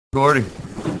Gordy.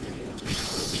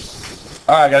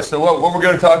 Alright guys, so what we're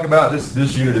going to talk about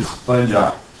this unit is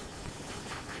fungi.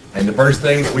 And the first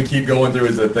thing that we keep going through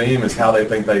as a theme is how they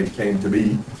think they came to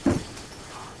be.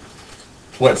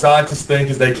 What scientists think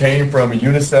is they came from a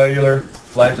unicellular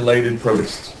flagellated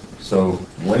protist. So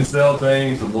one cell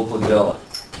things with little flagella.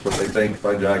 That's what they think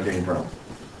fungi came from.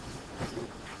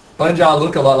 Fungi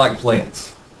look a lot like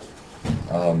plants.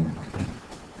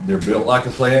 They're built like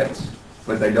a plant,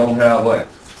 but they don't have what?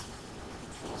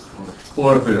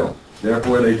 Chlorophyll.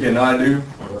 Therefore, they cannot do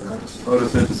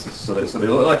photosynthesis. So they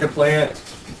look like a plant,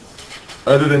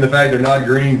 other than the fact they're not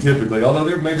green typically, although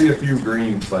there may be a few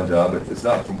green fungi, but it's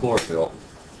not from chlorophyll.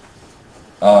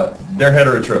 They're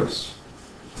heterotrophs.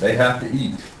 They have to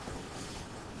eat.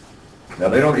 Now,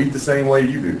 they don't eat the same way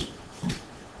you do.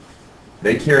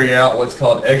 They carry out what's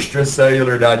called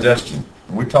extracellular digestion.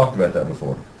 We've talked about that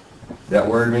before. That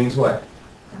word means what?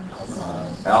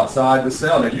 Outside the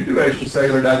cell. Now you do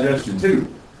extracellular digestion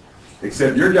too,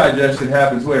 except your digestion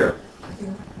happens where?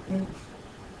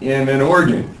 In an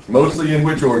organ. Mostly in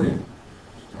which organ?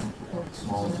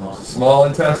 Small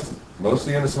intestine.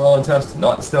 Mostly in the small intestine,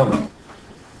 not the stomach.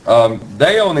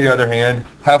 They, on the other hand,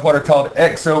 have what are called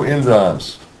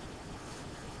exoenzymes.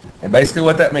 And basically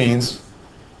what that means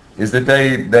is that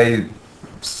they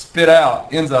spit out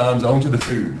enzymes onto the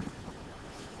food.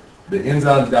 The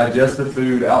enzymes digest the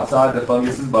food outside the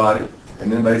fungus's body, and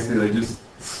then basically they just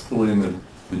pull in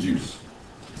the juice,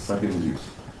 suck in the juice.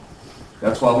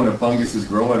 That's why when a fungus is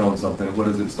growing on something, what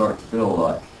does it start to feel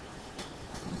like?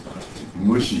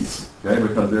 Mushy, okay?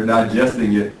 Because they're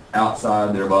digesting it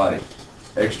outside their body.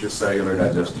 Extracellular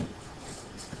digestion.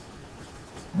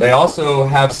 They also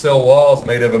have cell walls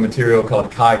made of a material called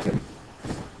chitin.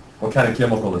 What kind of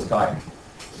chemical is chitin?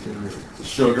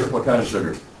 Sugar. What kind of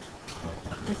sugar?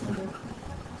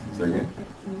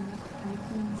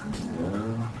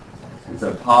 It's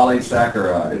a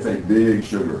polysaccharide. It's a big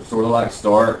sugar, sort of like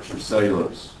starch or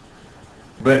cellulose,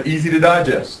 but easy to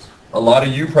digest. A lot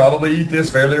of you probably eat this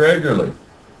fairly regularly.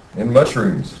 And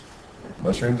mushrooms.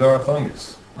 Mushrooms are a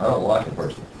fungus. I don't like it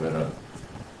personally,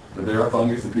 but they're a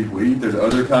fungus that people eat. There's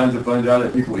other kinds of fungi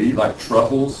that people eat, like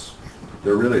truffles.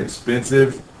 They're really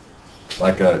expensive,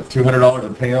 like a $200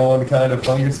 a pound kind of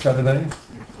fungus kind of thing.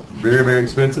 Very, very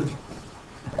expensive.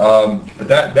 But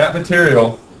that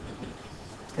material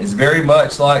is very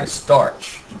much like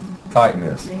starch, chitin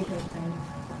is.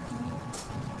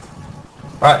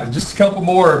 Alright, just a couple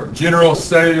more general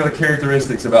cellular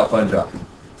characteristics about fungi.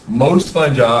 Most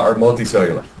fungi are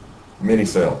multicellular, many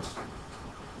cells.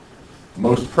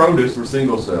 Most protists are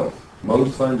single cell.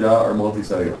 Most fungi are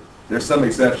multicellular. There's some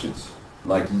exceptions,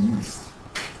 like yeast.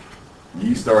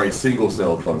 Yeast are a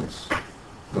single-celled fungus,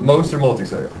 but most are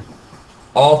multicellular.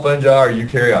 All fungi are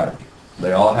eukaryotic.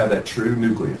 They all have that true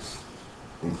nucleus,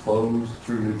 enclosed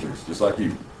true nucleus, just like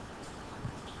you.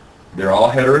 They're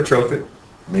all heterotrophic,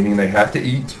 meaning they have to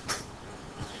eat.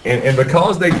 And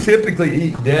because they typically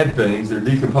eat dead things, they're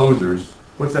decomposers.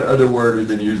 What's that other word we've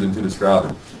been using to describe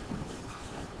them?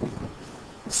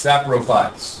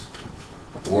 Saprophytes,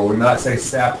 or we might say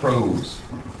sapros.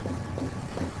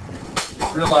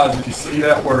 Realize if you see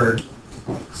that word,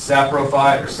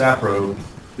 saprophyte or sapro,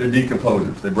 they're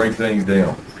decomposers. They break things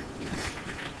down.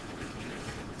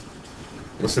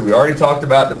 So we already talked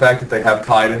about the fact that they have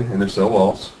chitin in their cell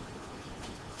walls.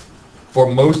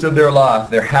 For most of their life,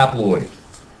 they're haploid.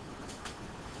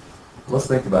 Let's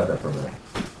think about that for a minute.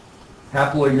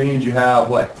 Haploid means you have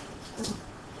what?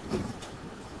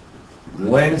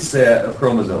 One set of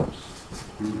chromosomes.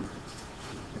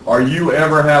 Are you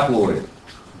ever haploid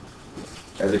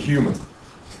as a human?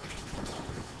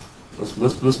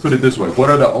 Let's put it this way. What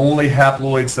are the only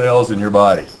haploid cells in your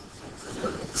body?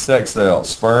 Sex cells,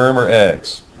 sperm or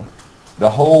eggs. The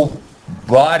whole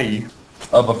body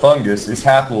of a fungus is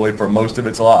haploid for most of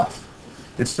its life.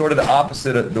 It's sort of the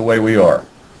opposite of the way we are.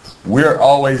 We're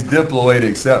always diploid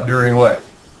except during what?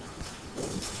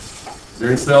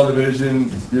 During cell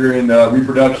division, during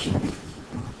reproduction.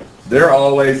 They're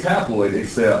always haploid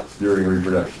except during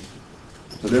reproduction.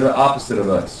 So they're the opposite of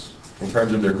us in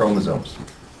terms of their chromosomes.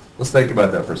 Let's think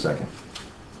about that for a second.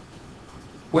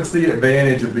 What's the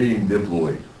advantage of being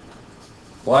diploid?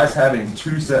 Why is having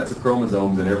two sets of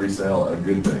chromosomes in every cell a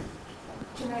good thing?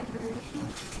 Genetic variation.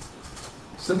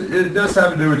 So it does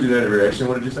have to do with genetic variation.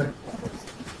 What did you say?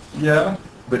 Yeah,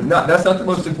 but that's not the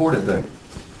most important thing.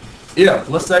 If,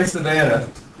 let's say Savannah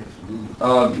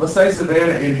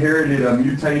inherited a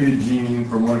mutated gene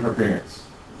from one of her parents.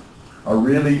 A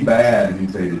really bad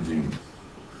mutated gene.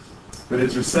 But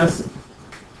it's recessive.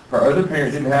 Her other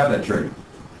parent didn't have that trait.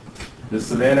 Does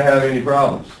Savannah have any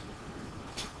problems?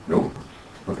 Nope.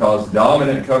 because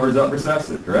dominant covers up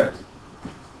recessive, correct?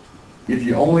 If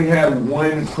you only had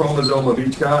one chromosome of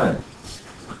each kind,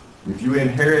 if you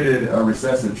inherited a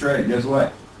recessive trait, guess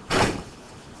what?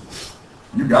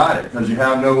 You got it, because you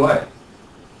have no way.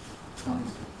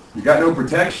 You got no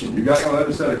protection. You got no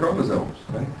other set of chromosomes.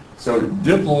 Right? So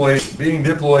being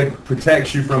diploid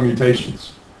protects you from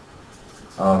mutations.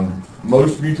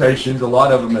 Most mutations, a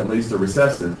lot of them at least, are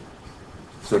recessive.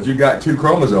 So if you've got two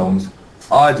chromosomes,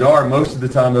 odds are most of the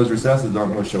time those recessives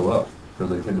aren't going to show up because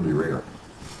they tend to be rare.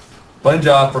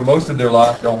 Fungi, for most of their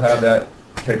life, don't have that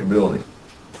capability.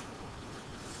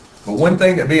 But one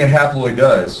thing that being haploid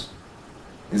does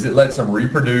is it lets them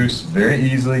reproduce very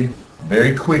easily,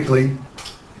 very quickly,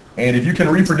 and if you can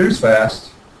reproduce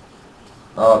fast,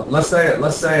 let's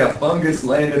say a fungus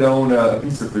landed on a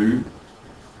piece of food,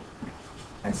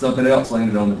 and something else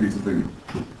landed on the piece of food.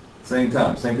 Same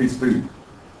time, same piece of food.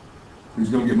 Who's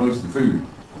going to get most of the food?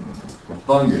 The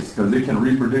fungus, because it can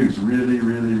reproduce really,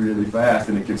 really, really fast,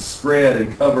 and it can spread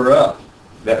and cover up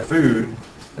that food,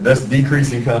 and that's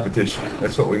decreasing competition.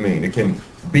 That's what we mean. It can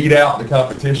beat out the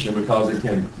competition because it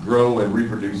can grow and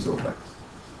reproduce so fast.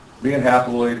 Being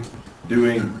haploid,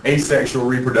 doing asexual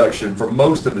reproduction for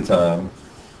most of the time,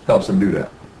 helps them do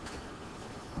that.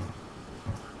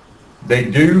 They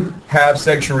do have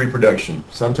sexual reproduction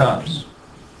sometimes.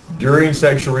 During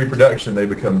sexual reproduction, they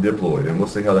become diploid, and we'll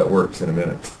see how that works in a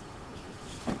minute.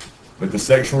 But the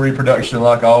sexual reproduction,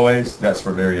 like always, that's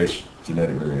for variation,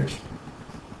 genetic variation.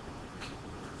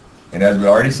 And as we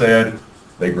already said,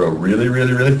 they grow really,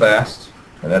 really, really fast,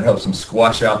 and that helps them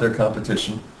squash out their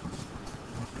competition.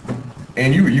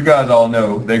 And you guys all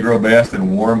know they grow best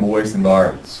in warm, moist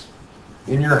environments.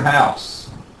 In your house,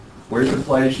 where's the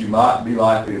place you might be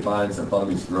likely to find some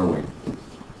fungus growing?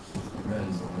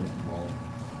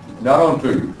 Not on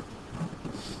food.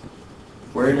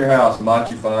 Where in your house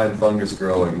might you find fungus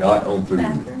growing? Not on food.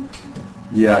 Bathroom.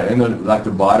 Yeah, in like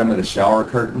the bottom of the shower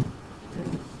curtain.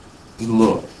 Just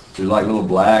look. There's like little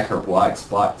black or white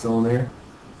spots on there.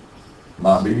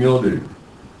 Might be mildew.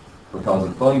 Because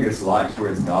the fungus likes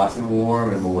where it's nice and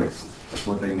warm and moist. That's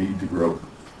what they need to grow.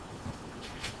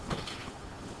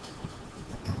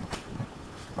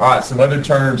 All right, some other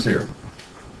terms here.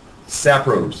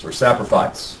 Sapros or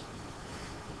saprophytes.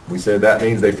 We said that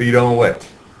means they feed on what?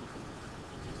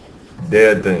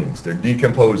 Dead things. They're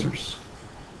decomposers.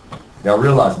 Now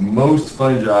realize most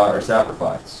fungi are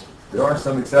saprophytes. There are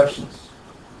some exceptions.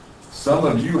 Some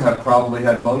of you have probably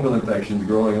had fungal infections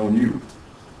growing on you.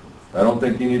 I don't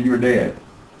think any of you are dead.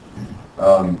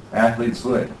 Athlete's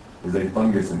foot is a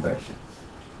fungus infection.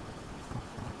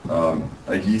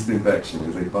 A yeast infection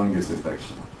is a fungus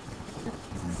infection.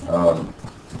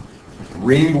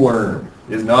 Ringworm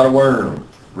is not a worm.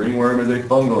 Ringworm is a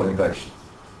fungal infection.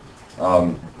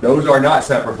 Those are not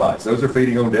saprophytes. Those are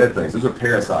feeding on dead things. Those are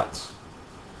parasites.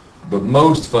 But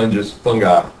most fungi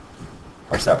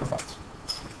are saprophytes.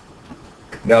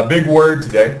 Now, a big word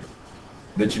today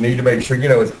that you need to make sure you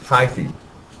know is hyphae.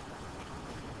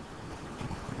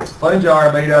 Fungi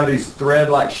are made out of these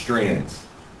thread-like strands.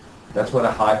 That's what a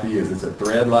hyphae is. It's a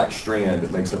thread-like strand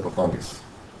that makes up a fungus.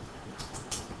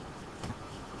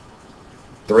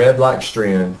 Thread-like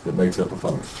strand that makes up a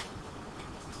fungus.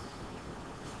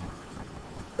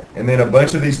 And then a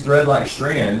bunch of these thread-like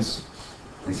strands,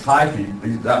 these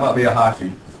hyphae, that might be a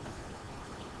hyphae.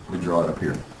 Let me draw it up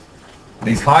here.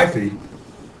 These hyphae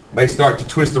may start to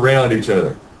twist around each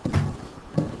other.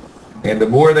 And the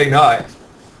more they knot,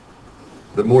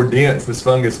 the more dense this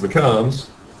fungus becomes.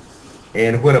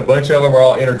 And when a bunch of them are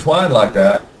all intertwined like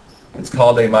that, it's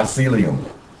called a mycelium.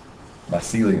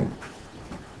 Mycelium.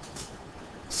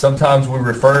 Sometimes we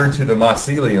refer to the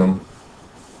mycelium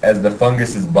as the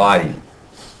fungus's body.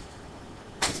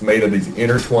 It's made of these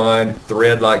intertwined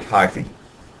thread-like hyphae.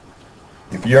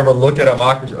 If you ever look at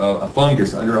a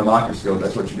fungus under a microscope,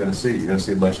 that's what you're going to see. You're going to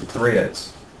see a bunch of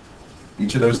threads.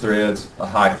 Each of those threads, a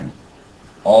hyphae.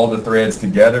 All the threads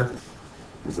together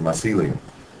is a mycelium.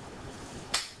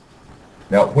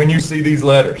 Now, when you see these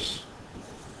letters,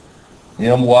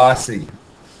 MYC,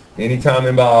 anytime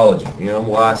in biology,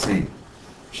 MYC,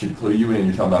 should clue you in.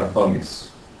 You're talking about a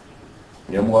fungus.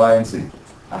 M-Y and C.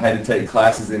 I had to take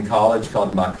classes in college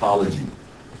called mycology.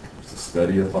 It's the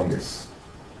study of fungus.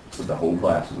 That's what the whole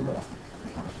class was about.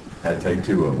 Had to take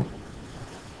 2 of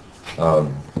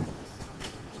them.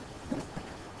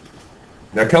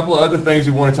 Now, a couple of other things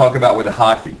we want to talk about with the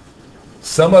hyphae.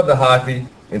 Some of the hyphae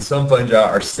in some fungi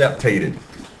are septated.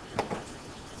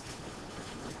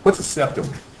 What's a septum?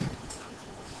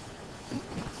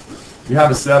 You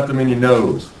have a septum in your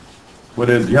nose. What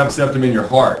is it? You have a septum in your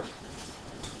heart.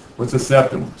 What's a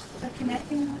septum? A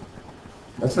connecting.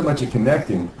 Not so much a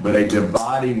connecting, but a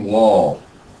dividing wall.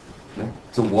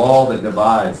 It's a wall that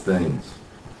divides things.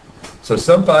 So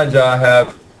some fungi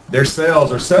have, their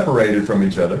cells are separated from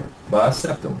each other by a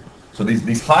septum. So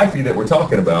these hyphae that we're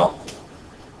talking about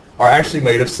are actually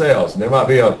made of cells. And there might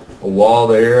be a wall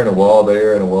there, and a wall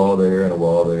there, and a wall there, and a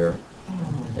wall there.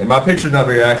 And my picture's not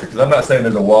very accurate, because I'm not saying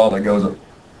there's a wall that goes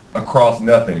across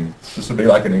nothing. This would be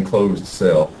like an enclosed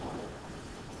cell.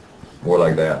 More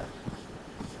like that.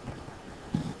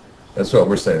 That's what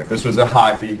we're saying. If this was a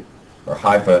hyphae, or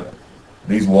hypha,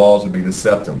 these walls would be the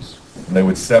septums. And they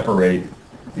would separate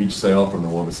each cell from the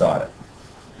one beside it.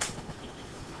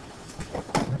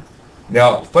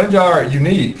 Now, fungi are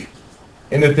unique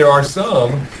in that there are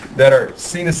some that are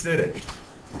cenocytic.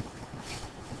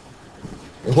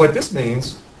 And what this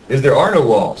means is there are no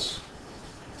walls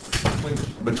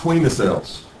between the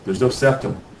cells. There's no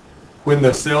septum. When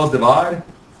the cells divide,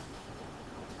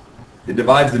 it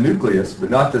divides the nucleus, but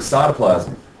not the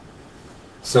cytoplasm.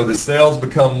 So the cells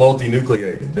become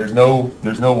multinucleated. There's no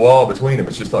wall between them.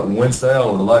 It's just like one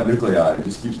cell with a lot of nuclei. It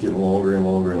just keeps getting longer and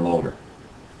longer and longer.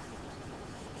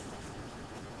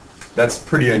 That's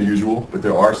pretty unusual, but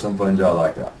there are some fungi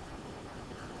like that.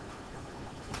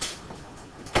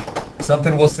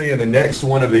 Something we'll see in the next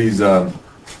one of these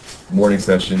morning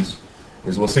sessions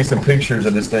is we'll see some pictures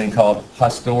of this thing called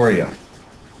Hostoria.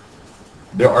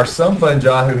 There are some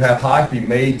fungi who have hyphae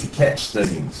made to catch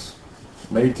things,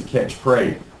 made to catch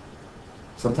prey.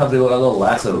 Sometimes they look like little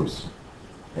lassos.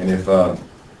 And if a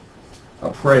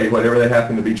prey, whatever they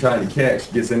happen to be trying to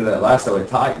catch, gets into that lasso, it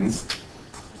tightens,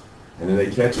 and then they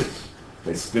catch it.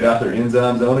 They spit out their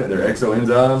enzymes on it, their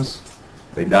exoenzymes.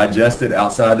 They digest it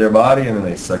outside their body, and then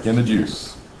they suck in the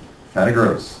juice. Kind of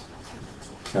gross.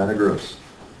 Kind of gross.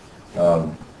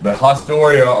 But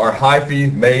Hostoria are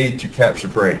hyphae made to capture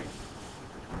prey.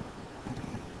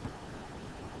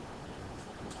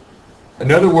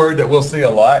 Another word that we'll see a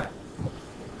lot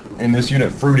in this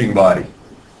unit, fruiting body.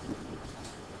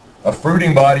 A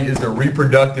fruiting body is the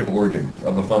reproductive organ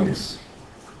of a fungus.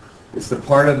 It's the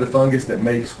part of the fungus that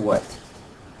makes what?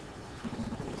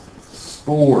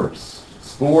 Spores.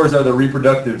 Spores are the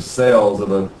reproductive cells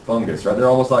of a fungus, right? They're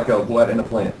almost like a what in a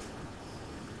plant.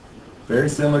 Very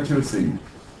similar to a seed.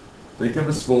 Think of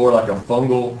a spore like a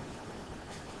fungal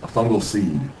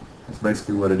seed. That's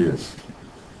basically what it is.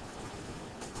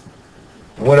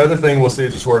 One other thing we'll see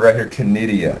is this word right here,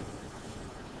 conidia.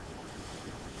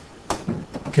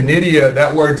 Conidia,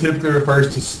 that word typically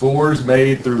refers to spores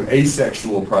made through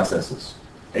asexual processes.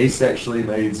 Asexually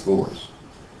made spores.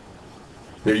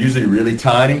 They're usually really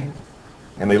tiny,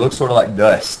 and they look sort of like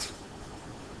dust.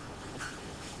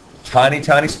 Tiny,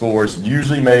 tiny spores,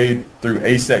 usually made through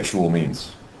asexual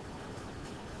means.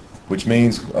 Which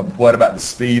means, what about the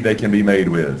speed they can be made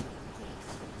with?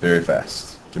 Very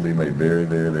fast. Can be made very,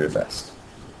 very, very fast.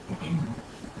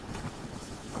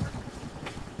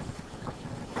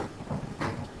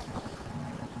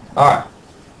 Alright,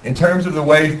 in terms of the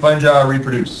way fungi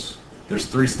reproduce, there's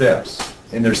 3 steps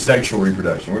in their sexual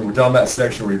reproduction. We're talking about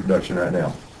sexual reproduction right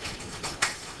now.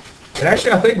 And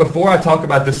actually, I think before I talk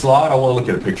about this slide, I want to look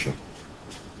at a picture.